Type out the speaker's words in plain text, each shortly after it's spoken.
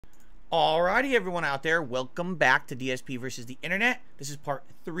Alrighty, everyone out there, welcome back to DSP versus the Internet. This is part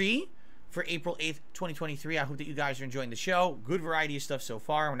 3 for April 8th, 2023. I hope that you guys are enjoying the show. Good variety of stuff so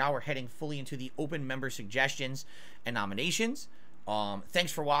far. Now we're heading fully into the open member suggestions and nominations.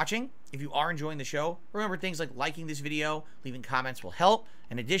 Thanks for watching. If you are enjoying the show, remember things like liking this video, leaving comments will help.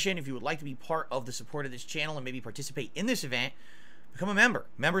 In addition, if you would like to be part of the support of this channel and maybe participate in this event, become a member.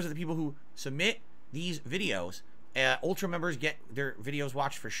 Members are the people who submit these videos. Ultra members get their videos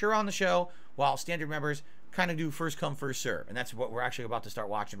watched for sure on the show, while standard members kind of do first come, first serve. And that's what we're actually about to start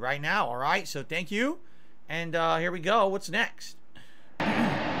watching right now. All right, so thank you. And here we go. What's next? What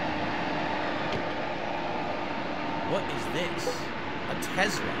is this? A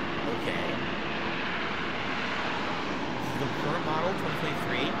Tesla. Okay. This is the current model,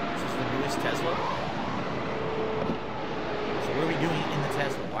 2023. This is the newest Tesla. So what are we doing in the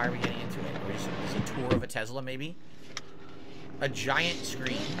Tesla? Why are we getting into it? Is a tour of a Tesla, maybe? A giant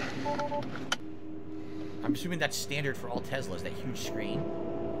screen. I'm assuming that's standard for all Teslas, that huge screen.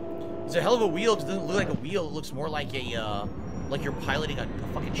 It's a hell of a wheel. It doesn't look like a wheel. It looks more like a, like you're piloting a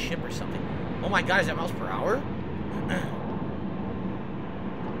fucking ship or something. Oh my god, is that miles per hour?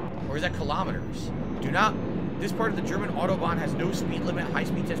 Or is that kilometers? This part of the German Autobahn has no speed limit.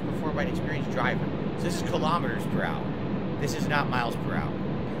 High-speed test performed by an experienced driver. So this is kilometers per hour. This is not miles per hour.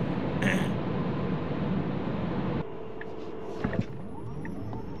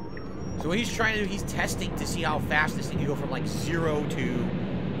 So what he's trying to do, he's testing to see how fast this thing can go from like 0 to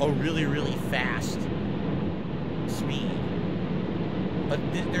a really, really fast speed. But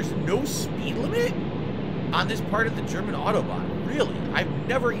there's no speed limit on this part of the German Autobahn. Really? I've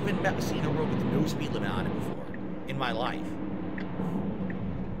never even seen a road with no speed limit on it before in my life.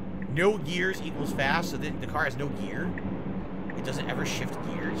 No gears equals fast, so the car has no gear. It doesn't ever shift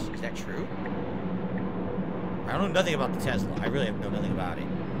gears. Is that true? I don't know nothing about the Tesla. I really know nothing about it.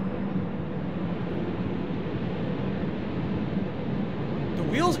 The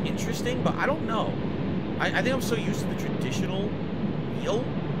wheel's interesting, but I don't know. I think I'm so used to the traditional wheel.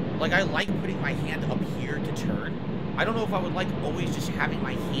 Like, I like putting my hand up here to turn. I don't know if I would like always just having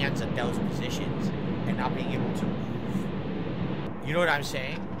my hands at those positions and not being able to move. You know what I'm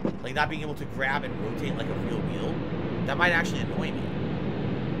saying? Like, not being able to grab and rotate like a real wheel. That might actually annoy me.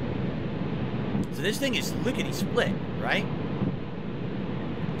 So this thing is lickety-split, right?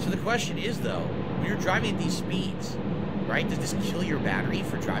 So the question is, though, when you're driving at these speeds, right, does this kill your battery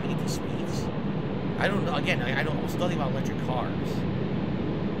for driving at these speeds? I don't know. Again, I know almost nothing about electric cars.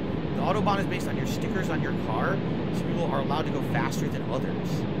 The Autobahn is based on your stickers on your car. Some people are allowed to go faster than others.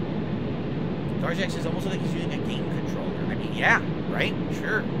 Darjack says almost like he's using a game controller. I mean, yeah, right?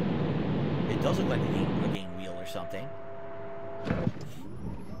 Sure. It does look like a game wheel or something.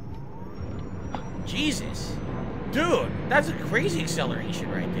 Jesus. Dude, that's a crazy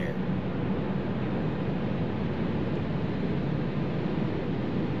acceleration right there.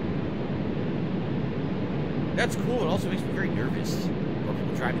 That's cool. It also makes me very nervous for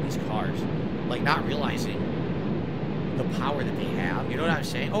people driving these cars. Like, not realizing the power that they have. You know what I'm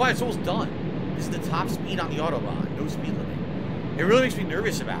saying? Oh, it's almost done. This is the top speed on the Autobahn. No speed limit. It really makes me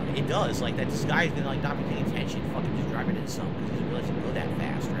nervous about it. It does. Like, that this guy's gonna, like, not be paying attention. Fucking just driving into something because he doesn't realize you can go that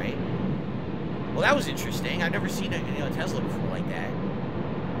fast, right? Well, that was interesting. I've never seen a Tesla before like that.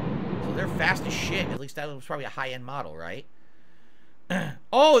 So they're fast as shit. At least that was probably a high-end model, right?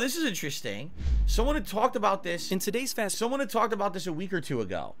 Oh, this is interesting. Someone had talked about this. In today's fast... Someone had talked about this a week or two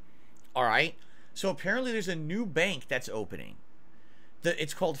ago. All right? So apparently there's a new bank that's opening.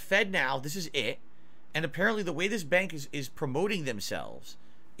 It's called FedNow. This is it. And apparently the way this bank is promoting themselves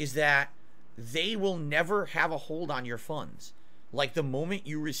is that they will never have a hold on your funds. Like, the moment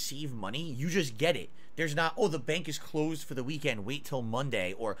you receive money, you just get it. There's not, oh, the bank is closed for the weekend, wait till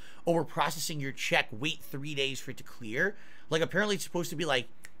Monday. Or, oh, we're processing your check, wait 3 days for it to clear. Like, apparently it's supposed to be, like,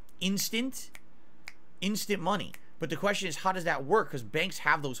 instant money. But the question is, how does that work? Because banks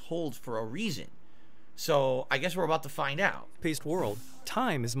have those holds for a reason. So, I guess we're about to find out. Paced world,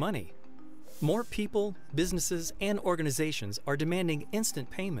 time is money. More people, businesses, and organizations are demanding instant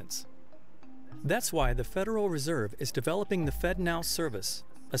payments. That's why the Federal Reserve is developing the FedNow service,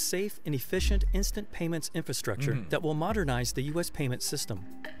 a safe and efficient instant payments infrastructure that will modernize the U.S. payment system.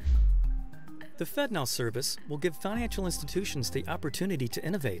 The FedNow service will give financial institutions the opportunity to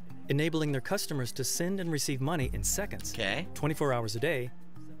innovate, enabling their customers to send and receive money in seconds, 24 hours a day,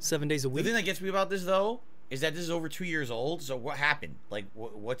 7 days a week. The thing that gets me about this, though, is that this is over 2 years old. So what happened? Like,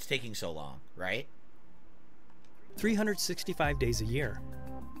 what's taking so long, right? 365 days a year.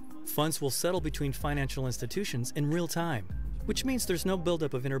 Funds will settle between financial institutions in real time, which means there's no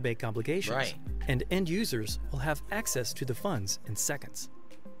buildup of interbank obligations. Right. And end users will have access to the funds in seconds.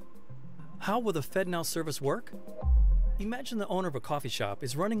 How will the FedNow service work? Imagine the owner of a coffee shop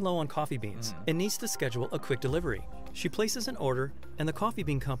is running low on coffee beans and needs to schedule a quick delivery. She places an order, and the coffee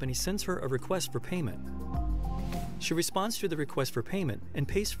bean company sends her a request for payment. She responds to the request for payment and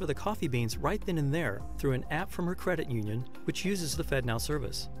pays for the coffee beans right then and there through an app from her credit union, which uses the FedNow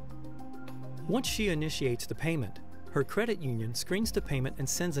service. Once she initiates the payment, her credit union screens the payment and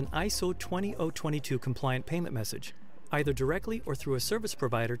sends an ISO 20022 compliant payment message, either directly or through a service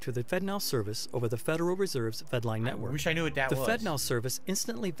provider to the FedNow service over the Federal Reserve's FedLine network. I wish I knew what that was. The FedNow service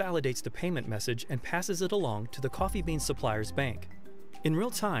instantly validates the payment message and passes it along to the coffee bean supplier's bank. In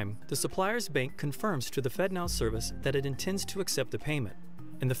real time, the supplier's bank confirms to the FedNow service that it intends to accept the payment,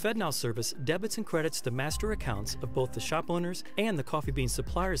 and the FedNow service debits and credits the master accounts of both the shop owners and the coffee bean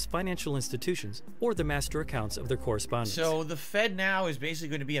supplier's financial institutions or the master accounts of their correspondents. So the FedNow is basically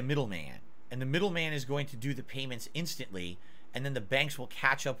going to be a middleman, and the middleman is going to do the payments instantly, and then the banks will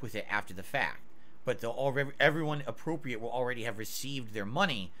catch up with it after the fact. But everyone appropriate will already have received their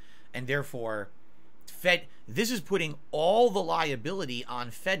money, and therefore this is putting all the liability on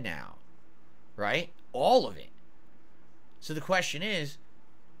FedNow, right? All of it. So the question is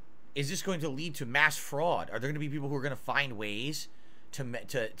this going to lead to mass fraud? Are there going to be people who are going to find ways to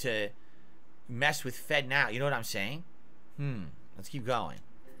mess with FedNow? You know what I'm saying? Let's keep going.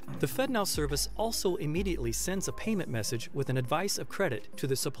 The FedNow service also immediately sends a payment message with an advice of credit to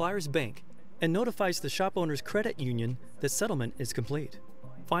the supplier's bank and notifies the shop owner's credit union that settlement is complete.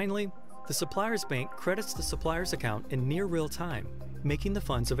 Finally, the supplier's bank credits the supplier's account in near real time, making the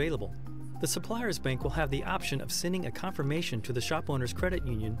funds available. The supplier's bank will have the option of sending a confirmation to the shop owner's credit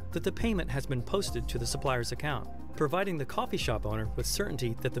union that the payment has been posted to the supplier's account, providing the coffee shop owner with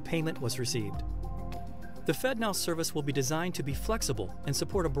certainty that the payment was received. The FedNow service will be designed to be flexible and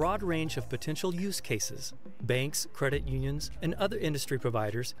support a broad range of potential use cases. Banks, credit unions, and other industry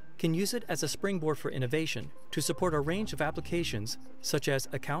providers can use it as a springboard for innovation to support a range of applications such as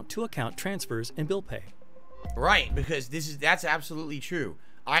account-to-account transfers and bill pay. Right, because that's absolutely true.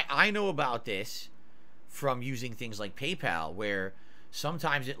 I know about this from using things like PayPal, where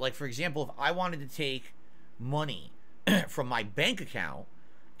sometimes like for example, if I wanted to take money from my bank account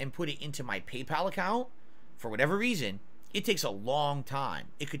and put it into my PayPal account, for whatever reason, it takes a long time.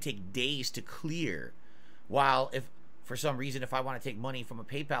 It could take days to clear. While if for some reason, if I want to take money from a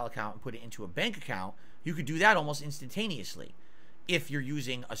PayPal account and put it into a bank account, you could do that almost instantaneously. If you're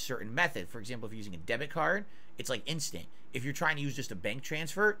using a certain method, for example, if you're using a debit card, it's like instant. If you're trying to use just a bank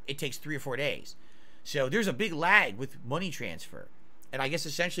transfer, it takes 3 or 4 days. So there's a big lag with money transfer. And I guess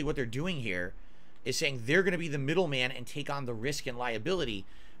essentially what they're doing here is saying they're going to be the middleman and take on the risk and liability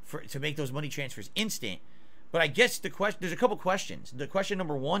to make those money transfers instant. But I guess there's a couple questions. The question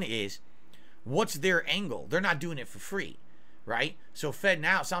number one is, what's their angle? They're not doing it for free, right? So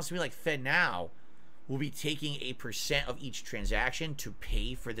FedNow, it sounds to me like FedNow will be taking a % of each transaction to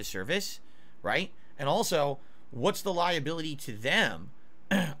pay for the service, right? And also, what's the liability to them,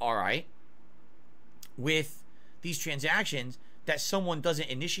 all right, with these transactions that someone doesn't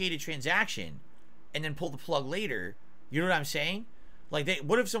initiate a transaction and then pull the plug later? You know what I'm saying? Like,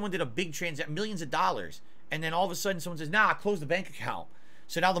 what if someone did a big transaction, millions of dollars, and then all of a sudden someone says, nah, close the bank account.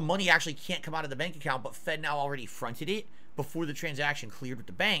 So now the money actually can't come out of the bank account, but FedNow already fronted it before the transaction cleared with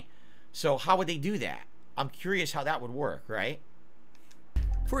the bank. So how would they do that? I'm curious how that would work, right?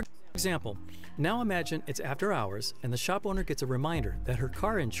 For example, now imagine it's after hours and the shop owner gets a reminder that her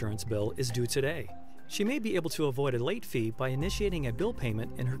car insurance bill is due today. She may be able to avoid a late fee by initiating a bill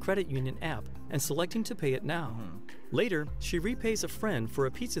payment in her credit union app and selecting to pay it now. Later, she repays a friend for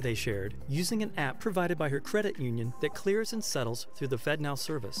a pizza they shared using an app provided by her credit union that clears and settles through the FedNow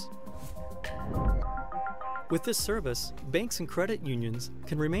service. With this service, banks and credit unions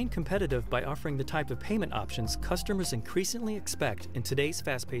can remain competitive by offering the type of payment options customers increasingly expect in today's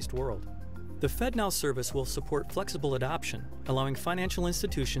fast-paced world. The FedNow service will support flexible adoption, allowing financial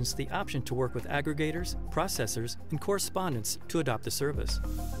institutions the option to work with aggregators, processors, and correspondents to adopt the service.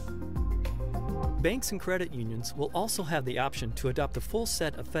 Banks and credit unions will also have the option to adopt the full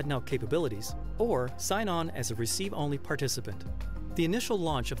set of FedNow capabilities or sign on as a receive-only participant. The initial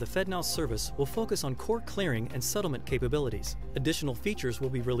launch of the FedNow service will focus on core clearing and settlement capabilities. Additional features will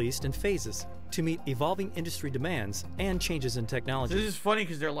be released in phases to meet evolving industry demands and changes in technology. So this is funny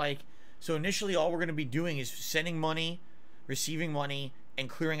because they're like, so initially all we're going to be doing is sending money, receiving money, and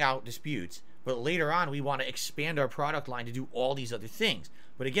clearing out disputes. But later on, we want to expand our product line to do all these other things.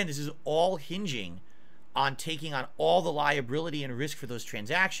 But again, this is all hinging on taking on all the liability and risk for those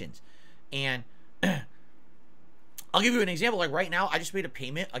transactions. And I'll give you an example. Like right now, I just made a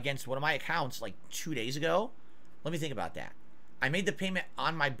payment against one of my accounts like 2 days ago. Let me think about that. I made the payment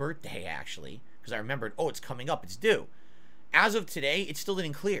on my birthday, actually, because I remembered, oh, it's coming up, it's due. As of today, it still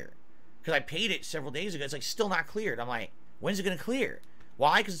didn't clear. Because I paid it several days ago. It's like still not cleared. I'm like, when's it going to clear?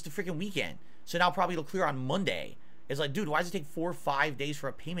 Why? Because it's the freaking weekend. So now probably it'll clear on Monday. It's like, dude, why does it take 4 or 5 days for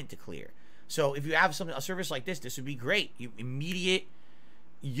a payment to clear? So if you have something, a service like this would be great. Immediate,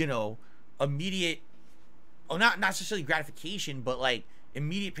 oh, not necessarily gratification, but like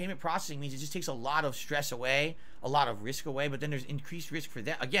immediate payment processing means it just takes a lot of stress away, a lot of risk away, but then there's increased risk for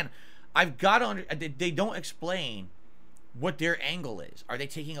them. Again, I've got to they don't explain what their angle is. Are they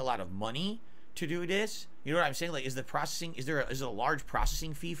taking a lot of money to do this? You know what I'm saying? Like, is the processing, is it a large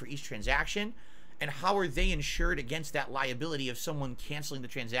processing fee for each transaction? And how are they insured against that liability of someone canceling the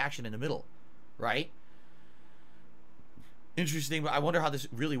transaction in the middle, right? Interesting, but I wonder how this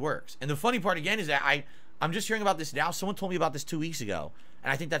really works. And the funny part again is that I'm just hearing about this now. Someone told me about this 2 weeks ago,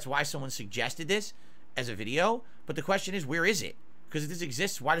 and I think that's why someone suggested this as a video. But the question is, where is it? Because if this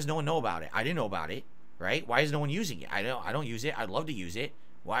exists, why does no one know about it? I didn't know about it, right? Why is no one using it? I don't use it. I'd love to use it.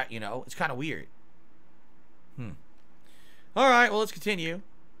 Why? You know, it's kind of weird. All right, well, let's continue.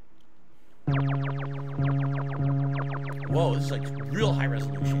 Whoa, this is like real high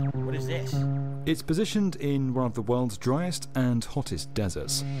resolution. What is this? It's positioned in one of the world's driest and hottest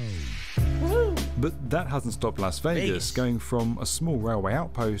deserts. Woo! But that hasn't stopped Las Vegas going from a small railway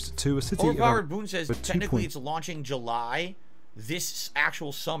outpost to a city Overpowered Boone says with technically it's launching July. This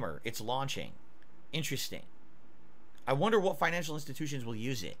actual summer, it's launching. Interesting. I wonder what financial institutions will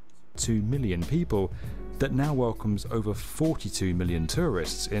use it. 2 million people that now welcomes over 42 million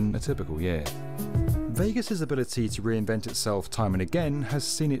tourists in a typical year. Vegas's ability to reinvent itself time and again has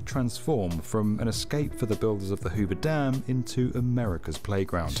seen it transform from an escape for the builders of the Hoover Dam into America's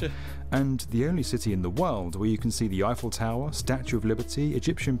playground. And the only city in the world where you can see the Eiffel Tower, Statue of Liberty,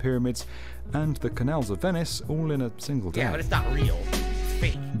 Egyptian pyramids, and the canals of Venice all in a single day. Yeah, but it's not real.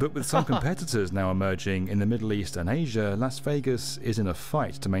 Fake. But with some competitors now emerging in the Middle East and Asia, Las Vegas is in a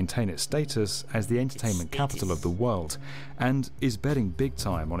fight to maintain its status as the entertainment capital of the world, and is betting big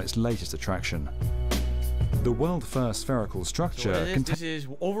time on its latest attraction. The world-first spherical structure this is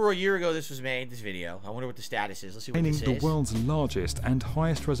over a year ago this was made, this video. I wonder what the status is. Let's see what this is. The world's largest and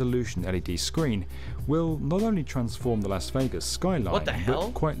highest resolution LED screen will not only transform the Las Vegas skyline,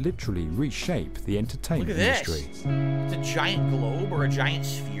 but quite literally reshape the entertainment industry. It's a giant globe or a giant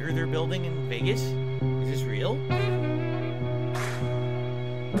sphere they're building in Vegas. Is this real?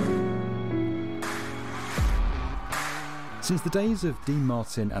 Since the days of Dean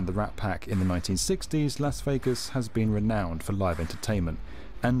Martin and the Rat Pack in the 1960s, Las Vegas has been renowned for live entertainment,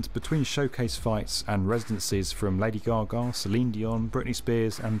 and between showcase fights and residencies from Lady Gaga, Celine Dion, Britney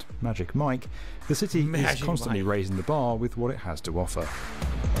Spears and Magic Mike, the city is constantly raising the bar with what it has to offer.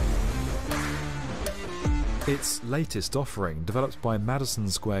 Its latest offering, developed by Madison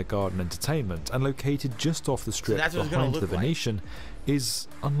Square Garden Entertainment and located just off the strip behind the Venetian, is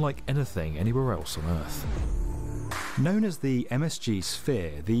unlike anything anywhere else on Earth. Known as the MSG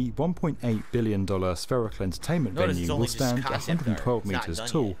Sphere, the $1.8 billion spherical entertainment venue will stand 112 metres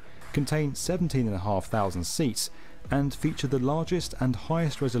tall, contain 17,500 seats, and feature the largest and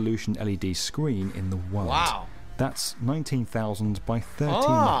highest resolution LED screen in the world. Wow. That's 19,000 by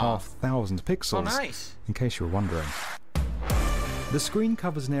 13,500 pixels, in case you were wondering. The screen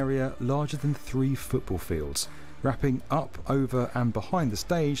covers an area larger than 3 football fields, wrapping up, over and behind the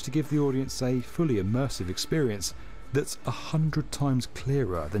stage to give the audience a fully immersive experience that's 100 times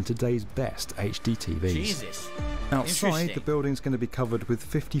clearer than today's best HD TVs. Jesus. Outside, the building's going to be covered with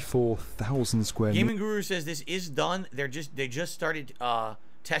 54,000 square meters. Gaming Guru says this is done. They just started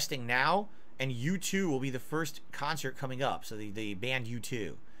testing now, and U2 will be the first concert coming up. So the band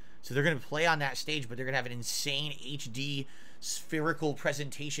U2. So they're going to play on that stage, but they're going to have an insane HD spherical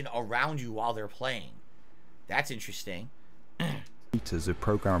presentation around you while they're playing. That's interesting. Meters of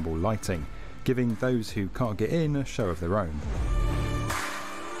programmable lighting, giving those who can't get in a show of their own.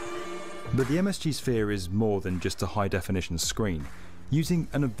 But the MSG Sphere is more than just a high-definition screen. Using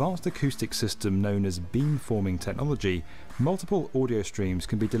an advanced acoustic system known as beamforming technology, multiple audio streams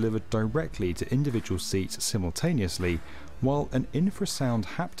can be delivered directly to individual seats simultaneously, while an infrasound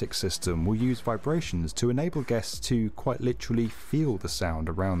haptic system will use vibrations to enable guests to quite literally feel the sound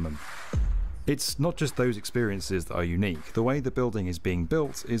around them. It's not just those experiences that are unique. The way the building is being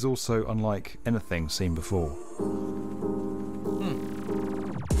built is also unlike anything seen before.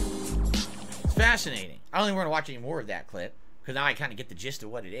 It's fascinating. I don't think we're going to watch any more of that clip, because now I kind of get the gist of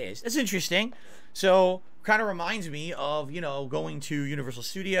what it is. It's interesting. So, kind of reminds me of, you know, going to Universal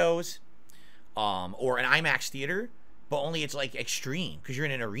Studios or an IMAX theater, but only it's like extreme, because you're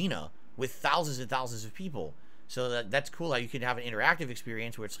in an arena with thousands and thousands of people. So that's cool how you can have an interactive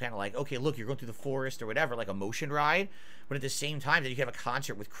experience where it's kind of like, okay, look, you're going through the forest or whatever, like a motion ride, but at the same time that you can have a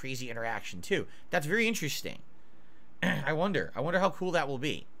concert with crazy interaction too. That's very interesting. I wonder how cool that will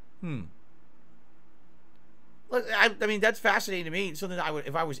be. Look, I mean, that's fascinating to me. Something that I would,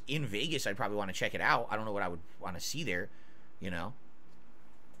 if I was in Vegas, I'd probably want to check it out. I don't know what I would want to see there, you know.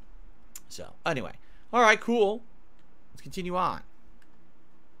 So anyway, all right, cool. Let's continue on.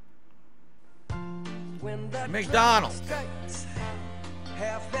 McDonald's.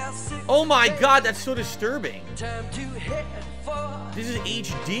 Oh my God, that's so disturbing. This is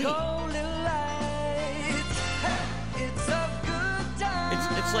HD.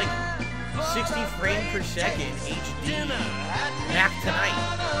 It's like 60 frames per second HD. Mac tonight.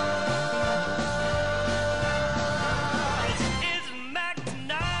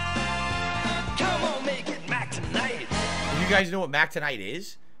 You guys know what Mac Tonight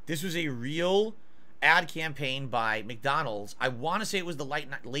is? This was a real ad campaign by McDonald's. I want to say it was the late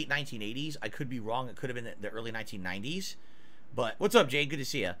 1980s. I could be wrong. It could have been the early 1990s. But what's up, Jay? Good to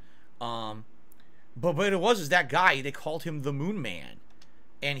see you. But what it was is that guy, they called him the Moon Man.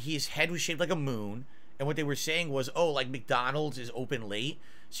 And his head was shaped like a moon. And what they were saying was, oh, like McDonald's is open late.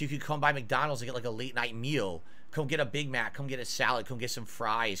 So you could come by McDonald's and get like a late night meal. Come get a Big Mac. Come get a salad. Come get some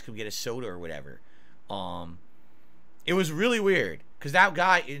fries. Come get a soda or whatever. It was really weird. Because that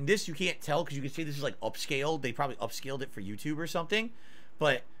guy, in this you can't tell because you can see this is like upscaled. They probably upscaled it for YouTube or something.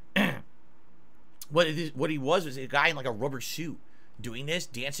 But what he was a guy in like a rubber suit doing this,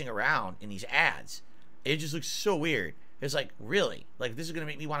 dancing around in these ads. It just looks so weird. It's like, really? Like, this is going to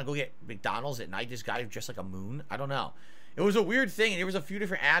make me want to go get McDonald's at night? This guy dressed like a moon? I don't know. It was a weird thing, and there was a few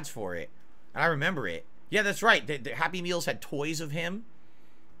different ads for it. And I remember it. Yeah, that's right. The Happy Meals had toys of him,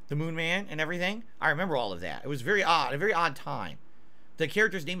 the Moon Man, and everything. I remember all of that. It was very odd, a very odd time. The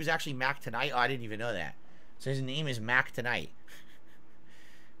character's name is actually Mac Tonight. Oh, I didn't even know that. So his name is Mac Tonight.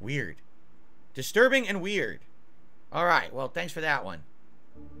 Weird. Disturbing and weird. All right, well, thanks for that one.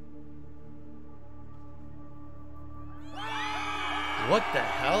 What the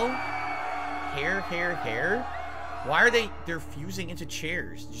hell? Hair. Why are they're fusing into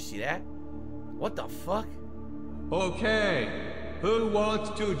chairs? Did you see that? What the fuck? Okay, who wants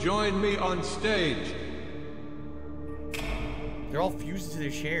to join me on stage? They're all fused into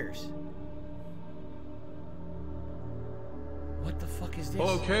their chairs. What the fuck is this?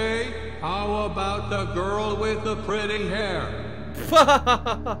 Okay, how about the girl with the pretty hair?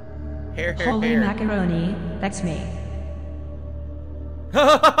 hair. Holy macaroni, that's me.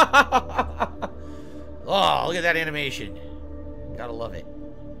 Oh, look at that animation. Gotta love it.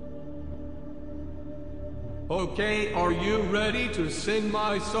 Okay, are you ready to sing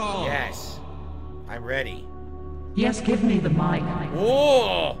my song? Yes, I'm ready. Yes, give me the mic.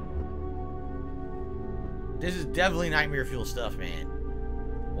 Whoa! This is definitely Nightmare Fuel stuff, man.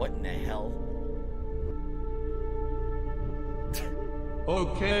 What in the hell?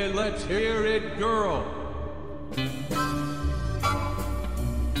 Okay, let's hear it, girl.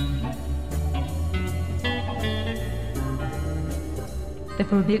 The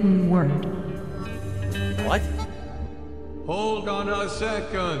forbidden word. What? Hold on a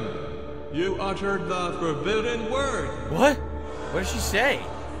second. You uttered the forbidden word. What? What did she say?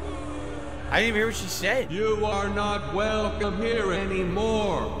 I didn't even hear what she said. You are not welcome here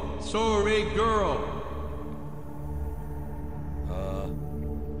anymore. Sorry, girl.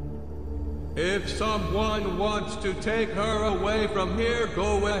 If someone wants to take her away from here,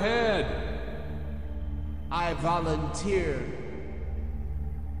 go ahead. I volunteer.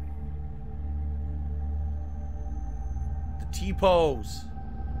 The T-pose.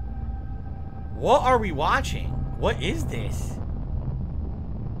 What are we watching? What is this?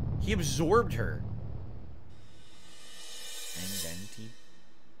 He absorbed her. And then he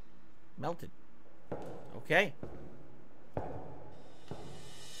melted. Okay.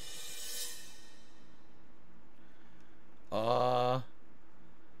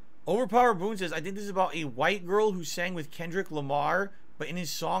 Overpower Boone says, I think this is about a white girl who sang with Kendrick Lamar, but in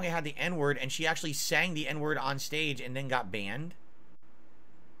his song it had the N-word, and she actually sang the N-word on stage and then got banned.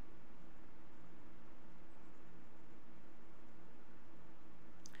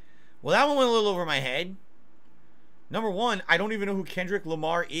 Well, that one went a little over my head. Number one, I don't even know who Kendrick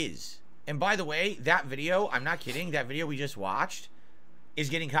Lamar is. And by the way, that video, I'm not kidding, that video we just watched is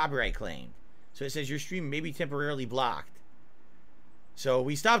getting copyright claimed. So it says your stream may be temporarily blocked. So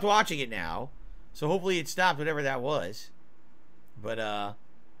we stopped watching it now. So hopefully it stopped whatever that was. But,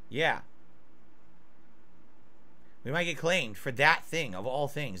 yeah. We might get claimed for that thing, of all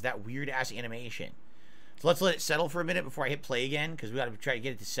things. That weird-ass animation. So let's let it settle for a minute before I hit play again, because we got to try to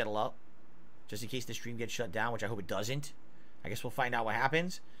get it to settle up. just in case the stream gets shut down, which I hope it doesn't. I guess we'll find out what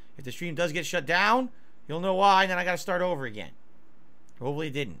happens. If the stream does get shut down, you'll know why, and then I gotta start over again. Hopefully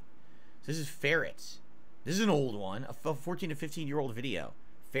it didn't. So this is ferrets. This is an old one, a 14 to 15-year-old video.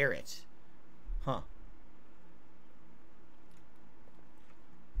 Ferrets. Huh.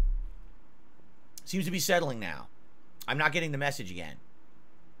 Seems to be settling now. I'm not getting the message again.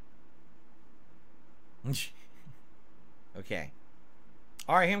 Okay.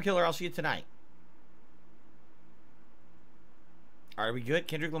 Alright, Ham Killer, I'll see you tonight. Are we good?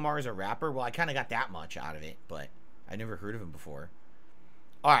 Kendrick Lamar is a rapper? Well, I kind of got that much out of it, but I never heard of him before.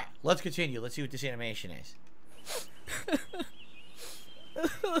 Alright, let's continue. Let's see what this animation is.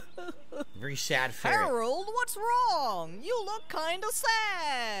 Very sad ferret. Harold, what's wrong? You look kind of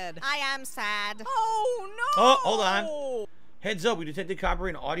sad. I am sad. Oh, no! Oh, hold on. Heads up, we detected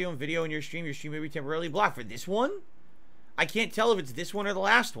copyright in audio and video in your stream. Your stream may be temporarily blocked. For this one? I can't tell if it's this one or the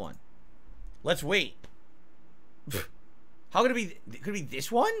last one. Let's wait. How could it be? Could it be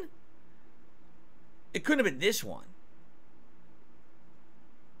this one? It couldn't have been this one.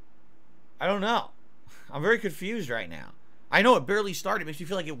 I don't know. I'm very confused right now. I know it barely started. It makes me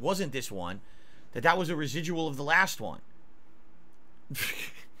feel like it wasn't this one. That was a residual of the last one.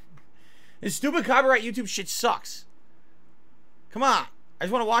 This stupid copyright YouTube shit sucks. Come on. I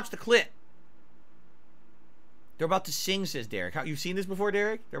just want to watch the clip. They're about to sing, says Derek. You've seen this before,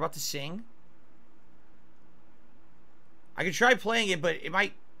 Derek? They're about to sing? I could try playing it, but it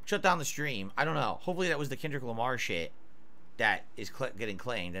might shut down the stream. I don't know. Hopefully that was the Kendrick Lamar shit that is getting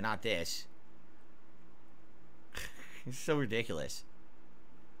claimed and not this. It's so ridiculous.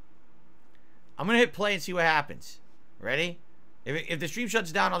 I'm going to hit play and see what happens. Ready? If the stream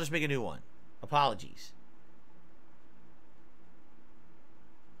shuts down, I'll just make a new one. Apologies.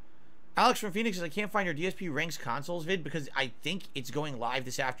 Alex from Phoenix says, I can't find your DSP ranks consoles vid because I think it's going live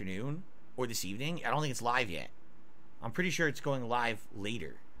this afternoon or this evening. I don't think it's live yet. I'm pretty sure it's going live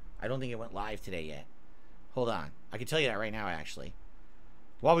later. I don't think it went live today yet. Hold on. I can tell you that right now, actually.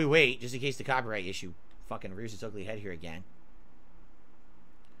 While we wait, just in case the copyright issue fucking rears its ugly head here again.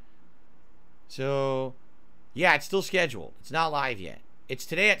 So, yeah, it's still scheduled. It's not live yet. It's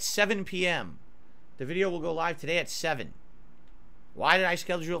today at 7 p.m. The video will go live today at 7. Why did I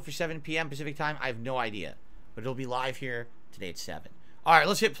schedule it for 7 p.m. Pacific time? I have no idea. But it'll be live here today at 7. Alright,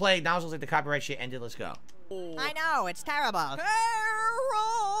 let's hit play. Now it's like the copyright shit ended. Let's go. I know, it's terrible. Harold!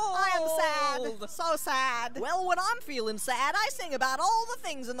 I am sad. So sad. Well, when I'm feeling sad, I sing about all the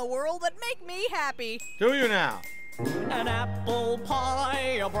things in the world that make me happy. Do you now? An apple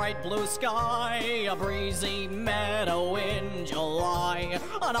pie, a bright blue sky, a breezy meadow in July,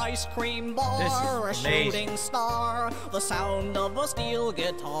 an ice cream bar, a shooting star, the sound of a steel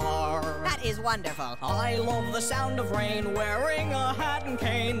guitar. That is wonderful. I love the sound of rain, wearing a hat and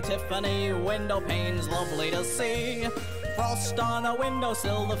cane, Tiffany window panes, lovely to see. Frost on a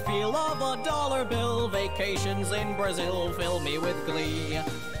windowsill, the feel of a dollar bill, vacations in Brazil fill me with glee.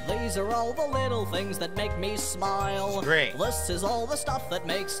 These are all the little things that make me smile. Great. This is all the stuff that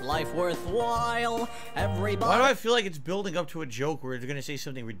makes life worthwhile. Everybody. Why do I feel like it's building up to a joke where they're going to say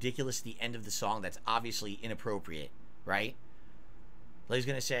something ridiculous at the end of the song that's obviously inappropriate, right? Like he's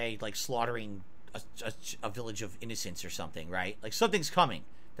going to say, like, slaughtering a village of innocents or something, right? Like, something's coming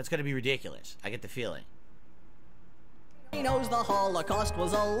that's going to be ridiculous. I get the feeling. He knows the Holocaust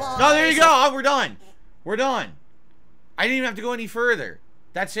was a lie. No, there you go. Oh, we're done. We're done. I didn't even have to go any further.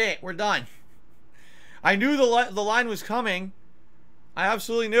 That's it. We're done. I knew the line was coming. I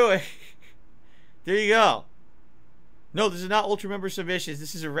absolutely knew it. There you go. No, this is not ultra member submissions.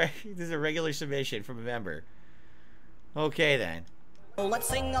 This is a regular submission from a member. Okay then. Let's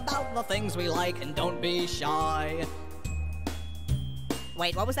sing about the things we like and don't be shy.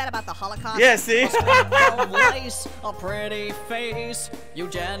 Wait, what was that about the Holocaust? Yeah, see? Lace, a pretty face.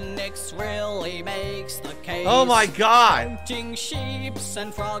 Eugenics really makes the case. Oh my god. Counting sheeps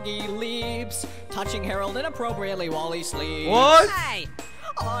and froggy leaps. Touching Harold inappropriately while he sleeps. What? Hey!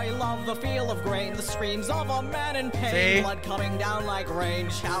 I love the feel of grain, the screams of a man in pain. See? Blood coming down like rain,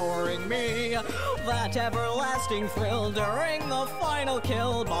 showering me. That everlasting thrill during the final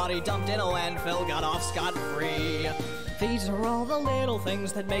kill. Body dumped in a landfill, got off scot-free. These are all the little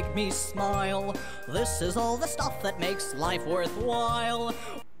things that make me smile. This is all the stuff that makes life worthwhile.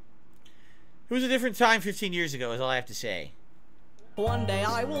 It was a different time 15 years ago, is all I have to say. One day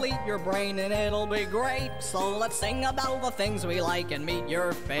I will eat your brain and it'll be great. So let's sing about the things we like and meet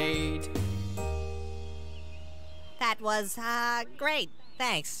your fate. That was, great.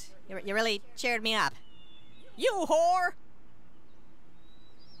 Thanks. You really cheered me up. You whore!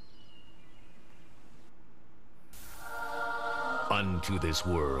 Unto this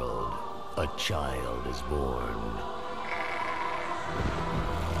world a child is born.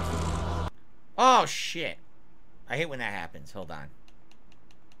 Oh, shit. I hate when that happens. Hold on.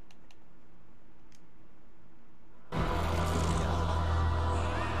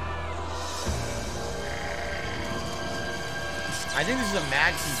 I think this is a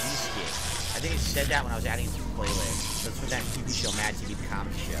Mad TV skit. I think it said that when I was adding it to the playlist. That's from that TV show, Mad TV, the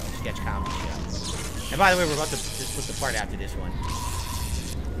comedy show, sketch comedy show. And by the way, we're about to just put the part after this one.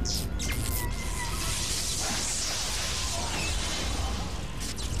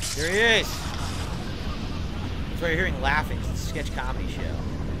 There he is. That's why you're hearing laughing. It's a sketch comedy show.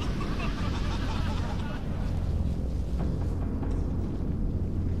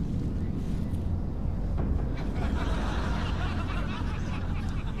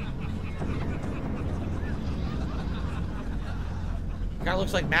 Kind of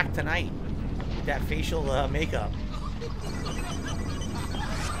looks like Mac tonight with that facial makeup.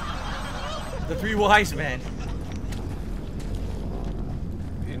 The three wise men.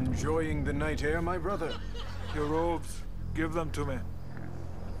 Enjoying the night air, my brother? Your robes, give them to me.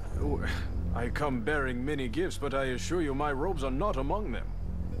 Oh, I come bearing many gifts, but I assure you my robes are not among them.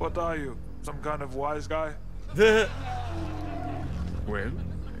 What are you? Some kind of wise guy? Well,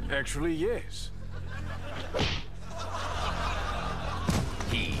 actually, yes.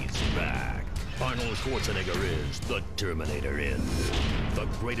 He's back. Arnold Schwarzenegger is the Terminator in the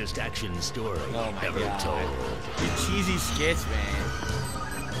greatest action story ever told. These cheesy skits, man.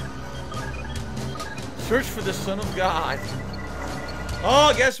 Search for the Son of God.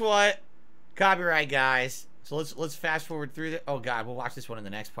 Oh, guess what? Copyright, guys. So let's fast forward through the. Oh God, we'll watch this one in the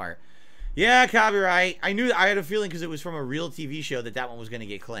next part. Yeah, copyright. I had a feeling because it was from a real TV show that one was going to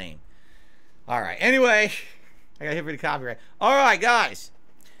get claimed. All right. Anyway, I got hit for the copyright. All right, guys.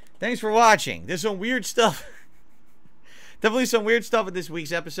 Thanks for watching. There's some weird stuff. Definitely some weird stuff in this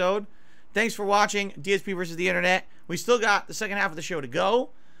week's episode. Thanks for watching DSP versus the Internet. We still got the second half of the show to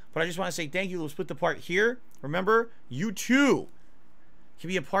go, but I just want to say thank you. We'll split the part here. Remember, you too can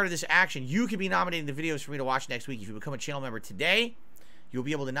be a part of this action. You can be nominating the videos for me to watch next week. If you become a channel member today, you'll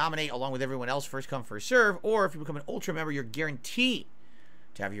be able to nominate along with everyone else, first come, first serve. Or if you become an Ultra member, you're guaranteed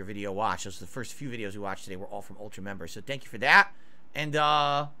to have your video watched. Those are the first few videos we watched today were all from Ultra members. So thank you for that. And,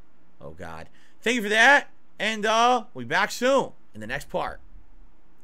 oh God. Thank you for that. And, we'll be back soon in the next part.